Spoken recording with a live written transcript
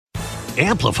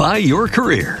Amplify your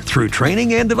career through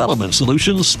training and development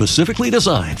solutions specifically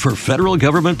designed for federal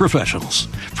government professionals.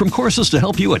 From courses to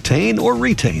help you attain or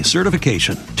retain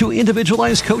certification, to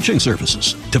individualized coaching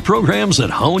services, to programs that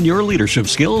hone your leadership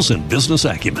skills and business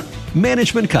acumen,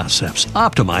 Management Concepts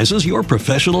optimizes your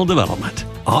professional development.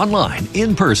 Online,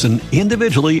 in person,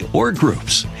 individually, or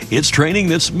groups, it's training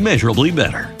that's measurably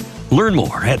better. Learn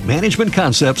more at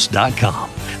managementconcepts.com.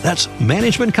 That's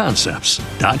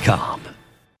managementconcepts.com.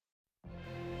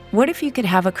 What if you could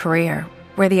have a career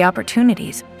where the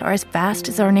opportunities are as vast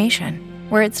as our nation,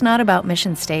 where it's not about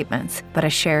mission statements, but a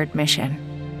shared mission?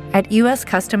 At U.S.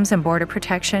 Customs and Border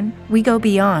Protection, we go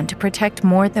beyond to protect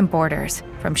more than borders.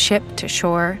 From ship to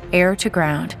shore, air to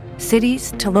ground,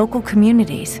 cities to local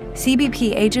communities,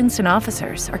 CBP agents and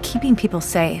officers are keeping people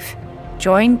safe.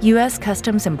 Join U.S.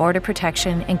 Customs and Border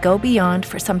Protection and go beyond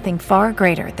for something far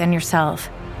greater than yourself.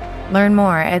 Learn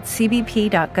more at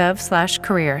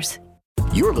cbp.gov/careers.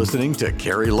 You're listening to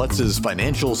Kerry Lutz's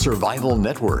Financial Survival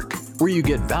Network, where you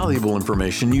get valuable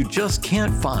information you just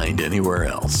can't find anywhere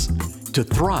else. To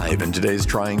thrive in today's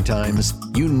trying times,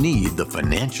 you need the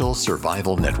Financial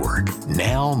Survival Network,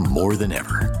 now more than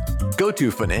ever. Go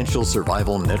to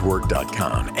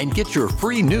financialsurvivalnetwork.com and get your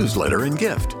free newsletter and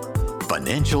gift.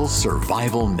 Financial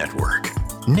Survival Network,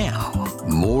 now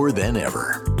more than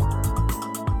ever.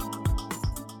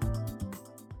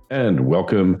 And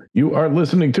welcome. You are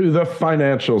listening to the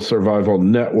Financial Survival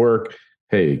Network.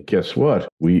 Hey, guess what?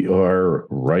 We are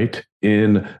right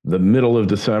in the middle of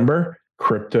December.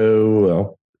 Crypto,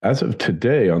 well, as of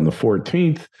today on the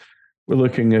 14th, we're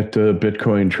looking at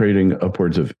Bitcoin trading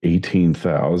upwards of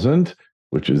 18,000,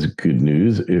 which is good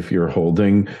news if you're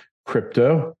holding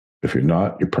crypto. If you're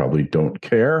not, you probably don't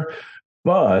care.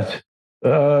 But,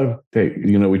 hey,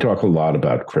 we talk a lot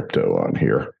about crypto on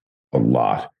here, a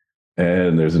lot.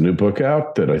 And there's a new book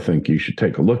out that I think you should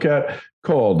take a look at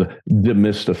called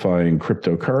Demystifying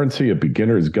Cryptocurrency, A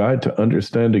Beginner's Guide to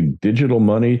Understanding Digital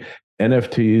Money,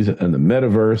 NFTs, and the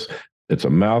Metaverse. It's a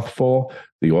mouthful.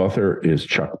 The author is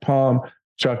Chuck Palm.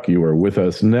 Chuck, you are with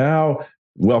us now.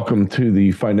 Welcome to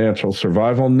the Financial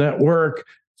Survival Network.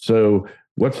 So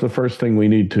what's the first thing we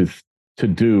need to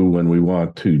do when we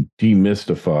want to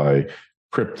demystify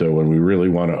crypto and we really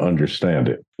want to understand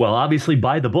it? Well, obviously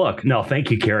buy the book. No,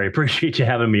 thank you, Kerry. Appreciate you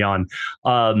having me on.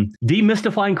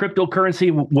 Demystifying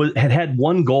cryptocurrency had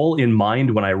one goal in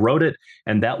mind when I wrote it,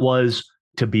 and that was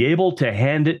to be able to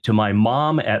hand it to my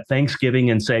mom at Thanksgiving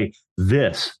and say,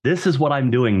 this is what I'm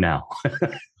doing now.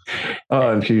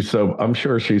 And I'm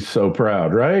sure she's so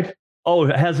proud, right? Oh,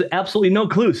 it has absolutely no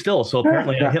clue still. So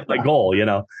apparently I hit my goal,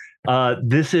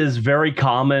 This is very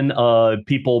common.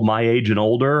 People my age and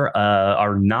older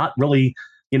are not really,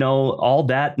 all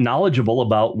that knowledgeable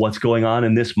about what's going on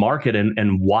in this market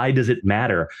and why does it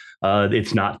matter?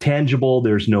 It's not tangible.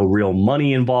 There's no real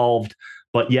money involved,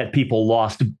 but yet people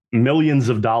lost millions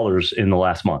of dollars in the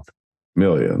last month.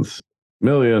 Billions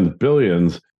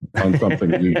on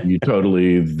something you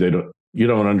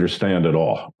don't understand at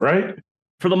all, right?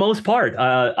 For the most part,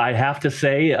 I have to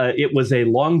say it was a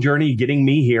long journey getting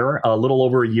me here. A little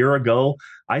over a year ago,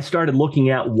 I started looking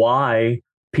at why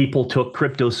people took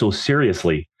crypto so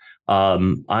seriously.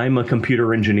 I'm a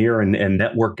computer engineer and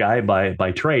network guy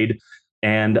by trade,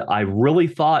 and I really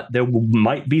thought there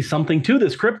might be something to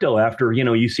this crypto after,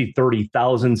 you see $30,000,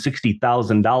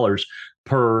 $60,000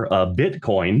 per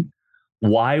Bitcoin.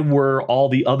 Why were all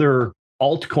the other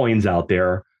altcoins out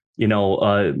there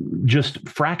just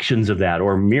fractions of that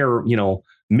or mere,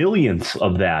 millions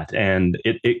of that? And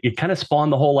it kind of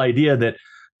spawned the whole idea that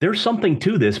there's something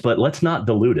to this, but let's not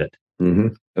dilute it. Mm-hmm.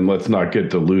 And let's not get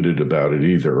diluted about it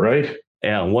either, right?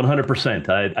 Yeah,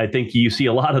 100%. I think you see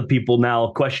a lot of people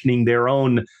now questioning their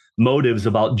own motives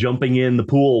about jumping in the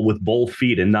pool with both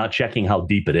feet and not checking how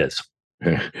deep it is.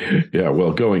 Yeah,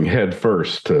 well, going head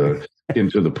first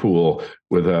into the pool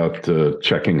without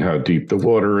checking how deep the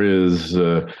water is,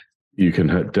 you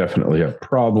can definitely have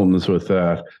problems with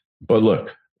that. But look,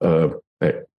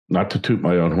 hey, not to toot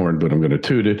my own horn, but I'm going to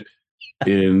toot it.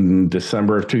 In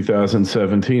December of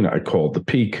 2017, I called the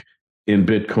peak in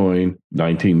Bitcoin,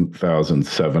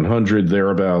 19,700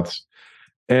 thereabouts.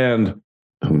 And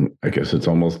I guess it's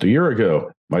almost a year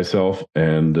ago, myself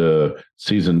and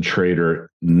seasoned trader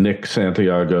Nick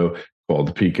Santiago called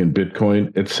the peak in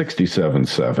Bitcoin at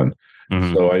 67.7.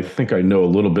 Mm-hmm. So I think I know a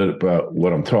little bit about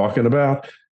what I'm talking about.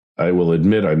 I will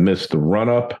admit I missed the run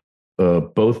up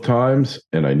both times,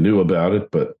 and I knew about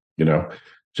it, but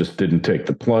just didn't take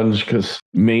the plunge because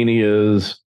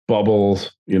manias,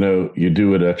 bubbles, you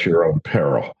do it at your own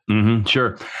peril. Mm-hmm,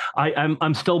 sure.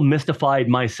 I'm still mystified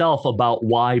myself about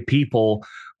why people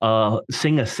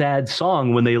sing a sad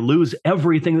song when they lose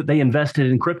everything that they invested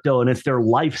in crypto and it's their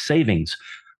life savings.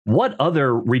 What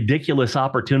other ridiculous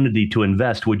opportunity to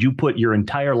invest would you put your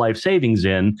entire life savings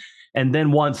in and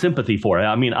then want sympathy for it?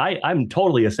 I mean, I'm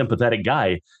totally a sympathetic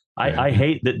guy. I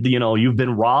hate that, you've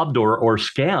been robbed or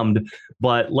scammed,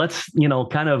 but let's,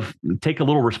 kind of take a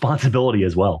little responsibility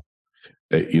as well.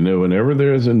 Whenever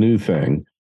there's a new thing,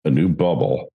 a new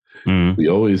bubble, we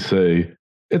always say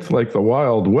it's like the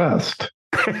Wild West.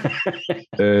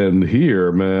 And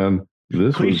here, man,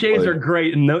 this cliches are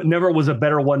great, and never was a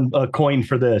better one coined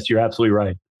for this. You're absolutely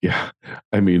right. Yeah,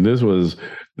 I mean, this was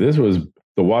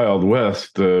the Wild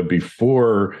West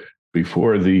before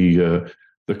the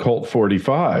Colt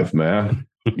 45, man.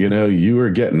 You were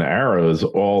getting arrows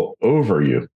all over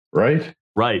you, right?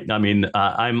 Right. I mean,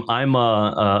 I'm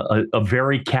a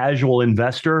very casual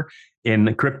investor in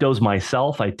cryptos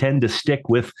myself. I tend to stick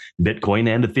with Bitcoin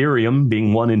and Ethereum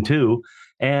being 1 and 2.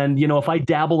 And, if I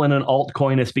dabble in an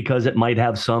altcoin, it's because it might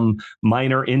have some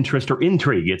minor interest or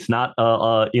intrigue. It's not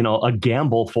a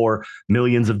gamble for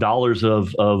millions of dollars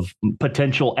of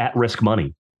potential at-risk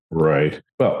money. Right.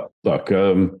 Well, look,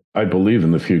 I believe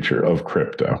in the future of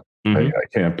crypto. I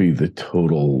can't be the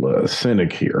total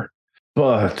cynic here,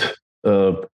 but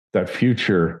that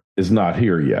future is not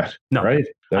here yet. No. Right?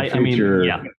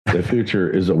 The future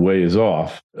is a ways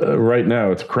off. Right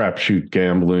now, it's crapshoot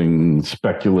gambling,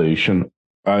 speculation.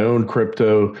 I own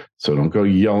crypto, so don't go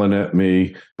yelling at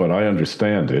me, but I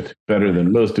understand it better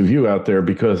than most of you out there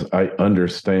because I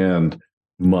understand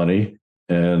money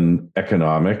and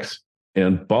economics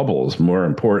and bubbles, more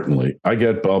importantly. I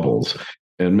get bubbles.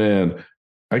 And man,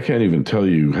 I can't even tell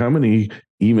you how many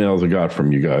emails I got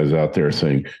from you guys out there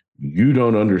saying, you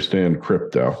don't understand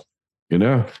crypto.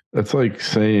 That's like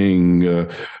saying,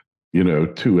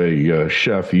 to a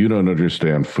chef, you don't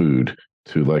understand food,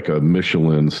 to like a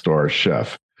Michelin star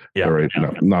chef. Yeah. All right.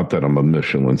 Yeah. Not that I'm a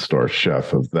Michelin star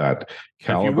chef of that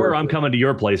caliber. If you were, I'm coming to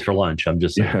your place for lunch. I'm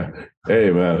just saying. Yeah.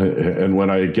 Hey, man. And when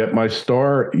I get my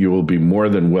star, you will be more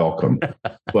than welcome.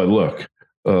 But look,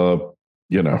 it's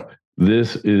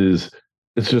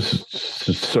just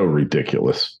so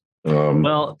ridiculous.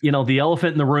 Well, the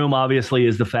elephant in the room, obviously,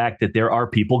 is the fact that there are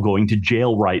people going to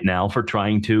jail right now for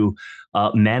trying to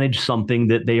manage something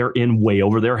that they are in way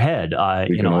over their head.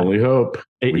 We can only hope.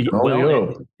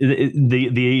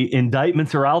 The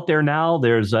indictments are out there now.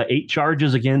 There's 8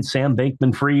 charges against Sam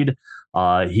Bankman-Fried.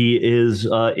 He is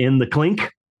in the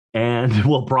clink and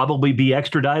will probably be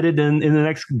extradited in the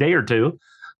next day or two.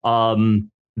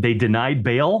 They denied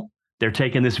bail. They're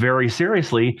taking this very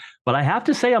seriously, but I have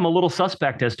to say I'm a little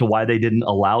suspect as to why they didn't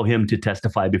allow him to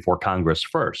testify before Congress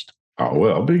first. Oh,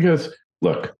 well, because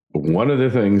look, one of the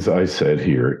things I said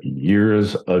here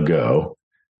years ago,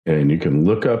 and you can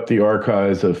look up the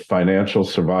archives of Financial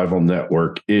Survival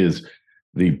Network, is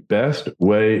the best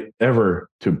way ever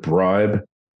to bribe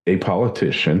a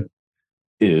politician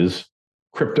is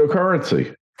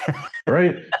cryptocurrency.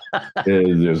 Right?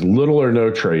 There's little or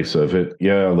no trace of it.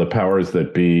 Yeah, the powers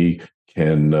that be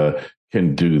can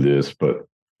do this, but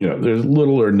there's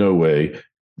little or no way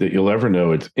that you'll ever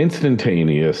know. It's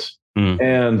instantaneous,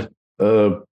 and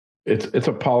it's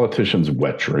a politician's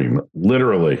wet dream,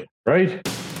 literally. Right?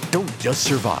 Don't just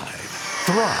survive,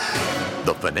 thrive.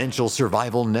 The Financial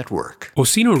Survival Network.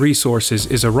 Osino Resources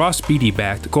is a Ross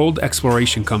Beatty-backed gold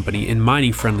exploration company in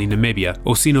mining-friendly Namibia.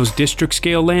 Osino's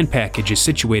district-scale land package is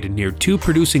situated near 2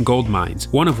 producing gold mines,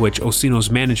 one of which Osino's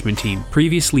management team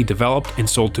previously developed and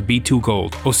sold to B2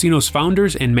 Gold. Osino's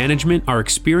founders and management are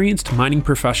experienced mining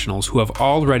professionals who have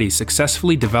already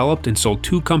successfully developed and sold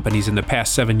 2 companies in the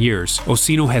past 7 years.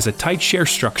 Osino has a tight share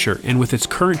structure, and with its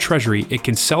current treasury, it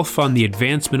can self-fund the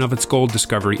advancement of its gold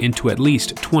discovery into at least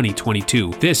 2022.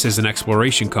 This is an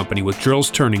exploration company with drills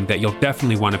turning that you'll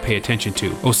definitely want to pay attention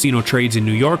to. Osino trades in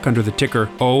New York under the ticker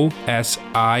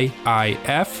OSIIF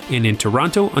and in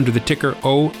Toronto under the ticker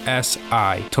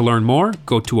OSI. To learn more,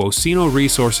 go to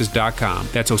osinoresources.com.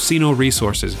 That's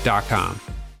osinoresources.com.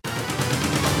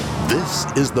 This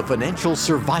is the Financial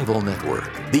Survival Network,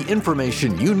 the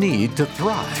information you need to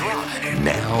thrive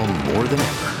now more than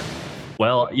ever.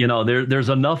 Well, there's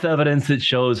enough evidence that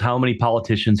shows how many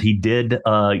politicians he did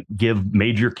give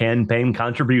major campaign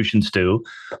contributions to.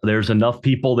 There's enough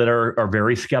people that are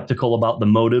very skeptical about the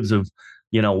motives of,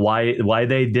 why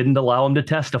they didn't allow him to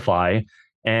testify.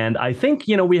 And I think,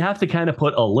 we have to kind of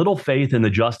put a little faith in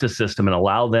the justice system and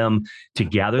allow them to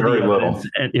gather the evidence.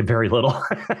 Very little.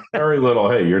 Very little.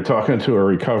 Hey, you're talking to a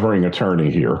recovering attorney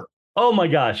here. Oh, my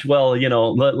gosh. Well,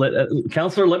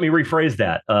 Counselor, let me rephrase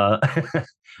that.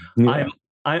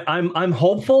 I'm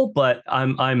hopeful, but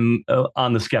I'm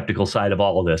on the skeptical side of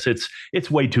all of this.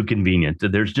 It's way too convenient.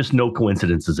 There's just no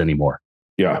coincidences anymore.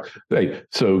 Yeah. Hey,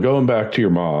 so going back to your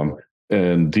mom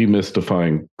and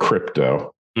demystifying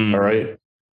crypto, all right,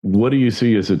 what do you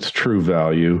see as its true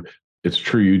value, its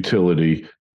true utility?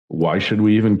 Why should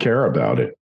we even care about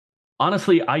it?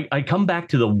 Honestly, I come back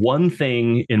to the one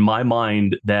thing in my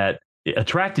mind that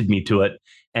attracted me to it,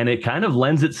 and it kind of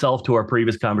lends itself to our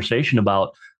previous conversation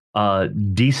about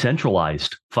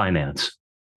decentralized finance.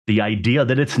 The idea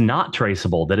that it's not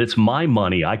traceable, that it's my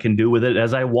money, I can do with it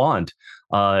as I want,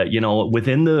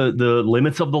 within the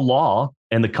limits of the law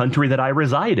and the country that I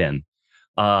reside in.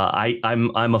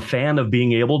 I'm a fan of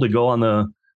being able to go on the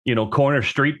corner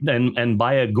street and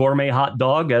buy a gourmet hot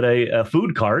dog at a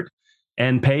food cart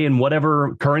and pay in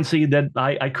whatever currency that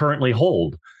I currently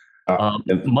hold.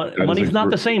 Money's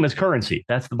not the same as currency.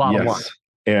 That's the bottom line.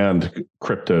 And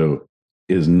crypto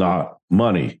is not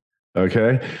money.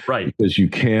 Okay. Right. Because you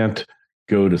can't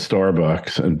go to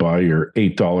Starbucks and buy your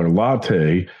 $8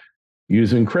 latte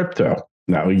using crypto.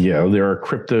 Now, yeah, there are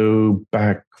crypto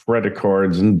backed credit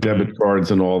cards and debit cards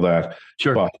and all that.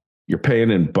 Sure. But you're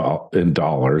paying in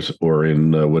dollars or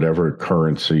in whatever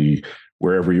currency,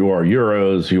 wherever you are,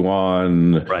 euros,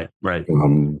 yuan, right.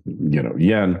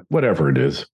 Yen, whatever it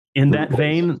is. In that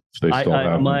vein,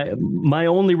 my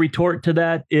only retort to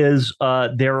that is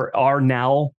there are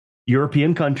now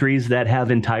European countries that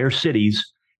have entire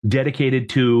cities dedicated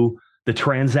to the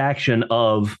transaction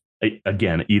of,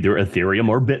 again, either Ethereum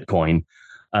or Bitcoin,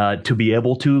 to be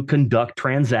able to conduct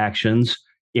transactions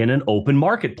in an open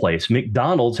marketplace.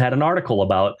 McDonald's had an article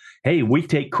about, hey, we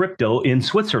take crypto in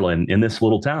Switzerland in this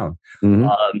little town.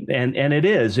 And it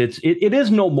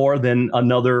is no more than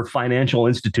another financial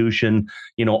institution,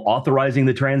 authorizing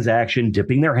the transaction,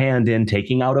 dipping their hand in,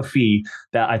 taking out a fee.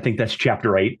 That I think that's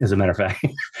Chapter 8, as a matter of fact.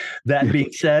 That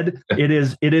being said, it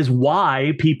is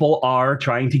why people are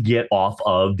trying to get off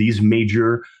of these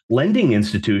major lending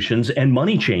institutions and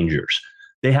money changers.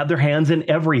 They have their hands in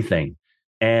everything.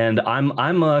 And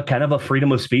I'm a kind of a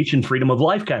freedom of speech and freedom of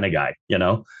life kind of guy.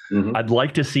 I'd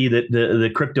like to see that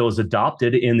the crypto is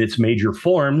adopted in its major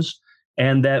forms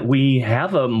and that we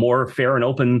have a more fair and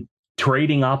open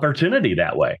trading opportunity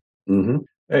that way.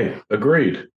 Hey,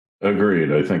 agreed.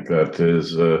 I think that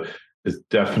is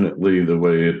definitely the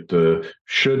way it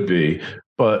should be,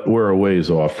 but we're a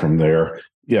ways off from there.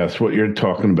 Yes, what you're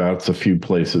talking about is a few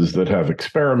places that have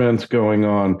experiments going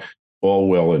on. All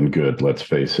well and good, let's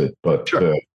face it. But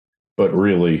sure. But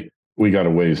really, we got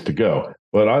a ways to go.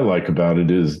 What I like about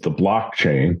it is the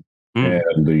blockchain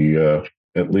and the,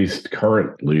 at least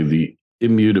currently, the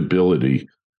immutability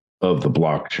of the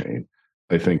blockchain.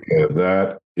 I think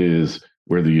that is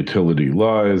where the utility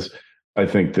lies. I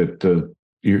think that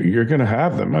you're going to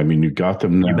have them. I mean, you got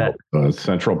them now.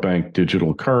 Central bank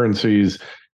digital currencies.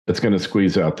 It's going to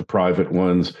squeeze out the private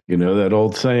ones. You know that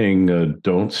old saying,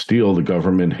 don't steal, the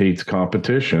government hates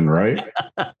competition, right?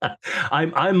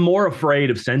 I'm more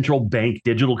afraid of central bank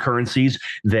digital currencies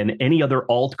than any other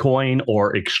altcoin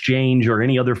or exchange or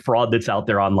any other fraud that's out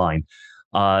there online.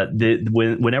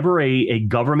 Whenever a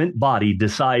government body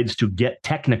decides to get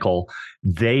technical,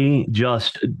 they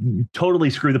just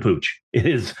totally screw the pooch. It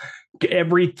is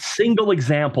every single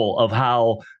example of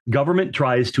how government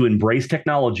tries to embrace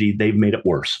technology, they've made it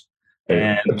worse.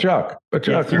 But Chuck,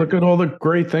 yes, look at all the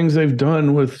great things they've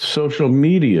done with social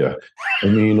media. I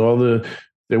mean,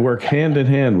 they work hand in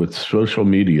hand with social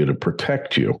media to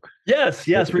protect you. Yes.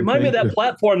 Remind me of that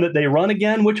platform that they run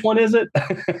again. Which one is it?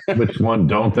 Which one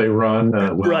don't they run?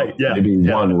 Right. Yeah. Maybe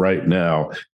one right now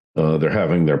they're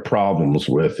having their problems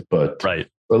with, but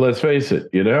let's face it,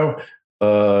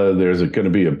 there's going to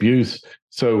be abuse.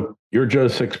 So you're Joe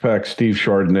Sixpack, Steve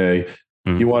Chardonnay.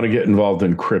 You want to get involved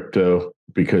in crypto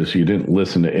because you didn't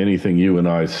listen to anything you and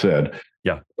I said.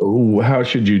 Yeah. How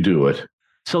should you do it?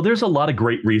 So there's a lot of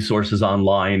great resources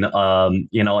online,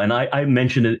 and I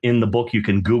mentioned it in the book. You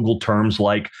can Google terms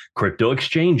like crypto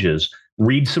exchanges,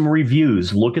 read some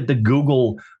reviews, look at the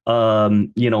Google,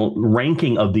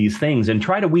 ranking of these things and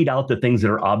try to weed out the things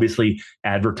that are obviously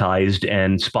advertised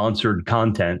and sponsored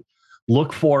content.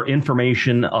 Look for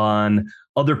information on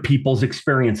other people's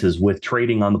experiences with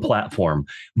trading on the platform.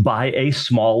 Buy a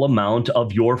small amount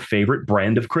of your favorite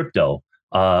brand of crypto.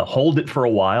 Hold it for a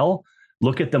while.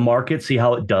 Look at the market, see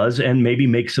how it does, and maybe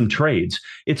make some trades.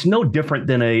 It's no different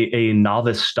than a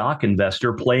novice stock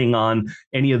investor playing on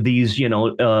any of these,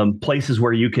 places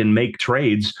where you can make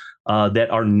trades that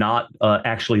are not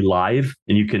actually live,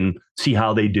 and you can see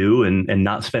how they do and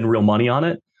not spend real money on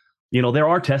it. There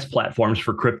are test platforms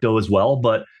for crypto as well,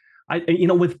 but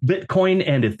with Bitcoin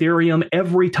and Ethereum,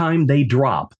 every time they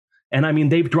drop, And I mean,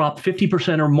 they've dropped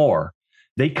 50% or more.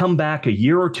 They come back a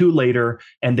year or two later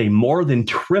and they more than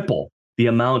triple the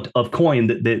amount of coin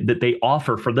that they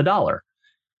offer for the dollar.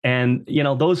 And,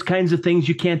 those kinds of things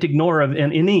you can't ignore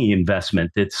in any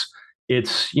investment. It's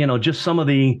just some of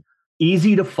the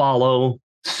easy to follow,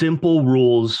 simple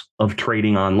rules of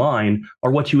trading online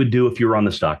are what you would do if you were on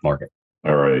the stock market.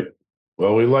 All right.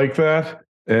 Well, we like that.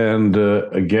 And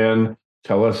again,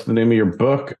 tell us the name of your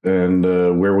book and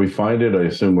where we find it. I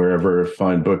assume wherever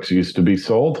fine books used to be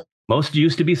sold. Most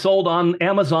used to be sold on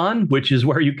Amazon, which is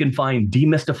where you can find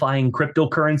Demystifying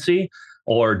Cryptocurrency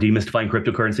or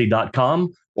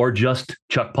demystifyingcryptocurrency.com or just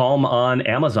Chuck Palm on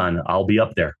Amazon. I'll be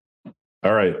up there.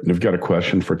 All right. We've got a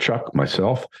question for Chuck,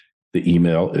 myself. The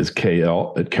email is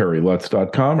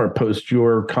kl@kerrylutz.com, or post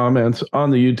your comments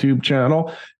on the YouTube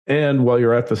channel. And while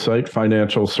you're at the site,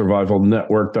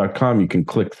 financialsurvivalnetwork.com, you can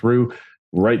click through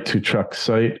right to Chuck's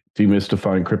site,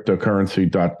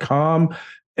 demystifyingcryptocurrency.com,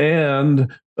 and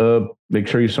make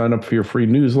sure you sign up for your free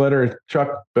newsletter.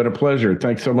 Chuck, been a pleasure.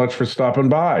 Thanks so much for stopping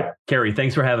by. Kerry,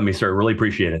 thanks for having me, sir. Really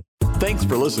appreciate it. Thanks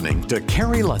for listening to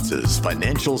Kerry Lutz's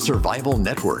Financial Survival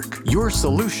Network, your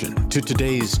solution to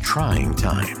today's trying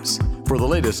times. For the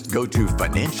latest, go to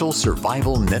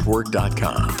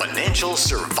financialsurvivalnetwork.com. Financial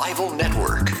Survival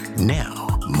Network,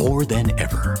 now more than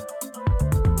ever.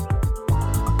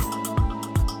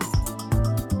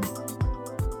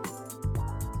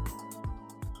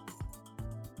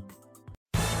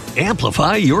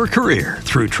 Amplify your career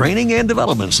through training and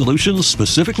development solutions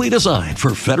specifically designed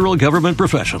for federal government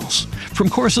professionals. From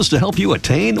courses to help you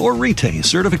attain or retain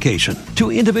certification,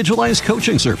 to individualized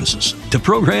coaching services, to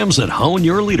programs that hone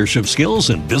your leadership skills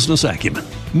and business acumen,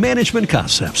 Management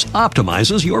Concepts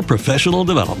optimizes your professional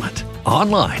development.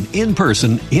 Online, in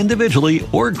person, individually,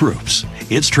 or groups,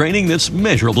 it's training that's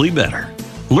measurably better.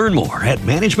 Learn more at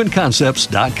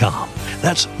managementconcepts.com.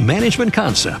 That's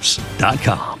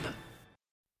managementconcepts.com.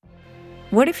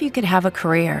 What if you could have a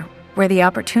career where the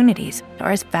opportunities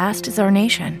are as vast as our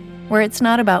nation, where it's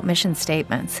not about mission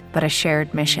statements, but a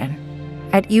shared mission?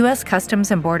 At U.S.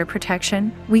 Customs and Border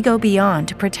Protection, we go beyond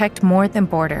to protect more than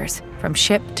borders. From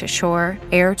ship to shore,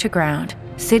 air to ground,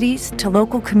 cities to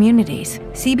local communities,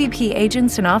 CBP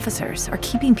agents and officers are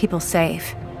keeping people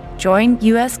safe. Join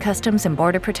U.S. Customs and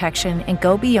Border Protection and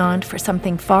go beyond for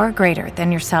something far greater than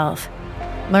yourself.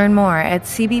 Learn more at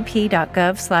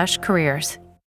cbp.gov/careers.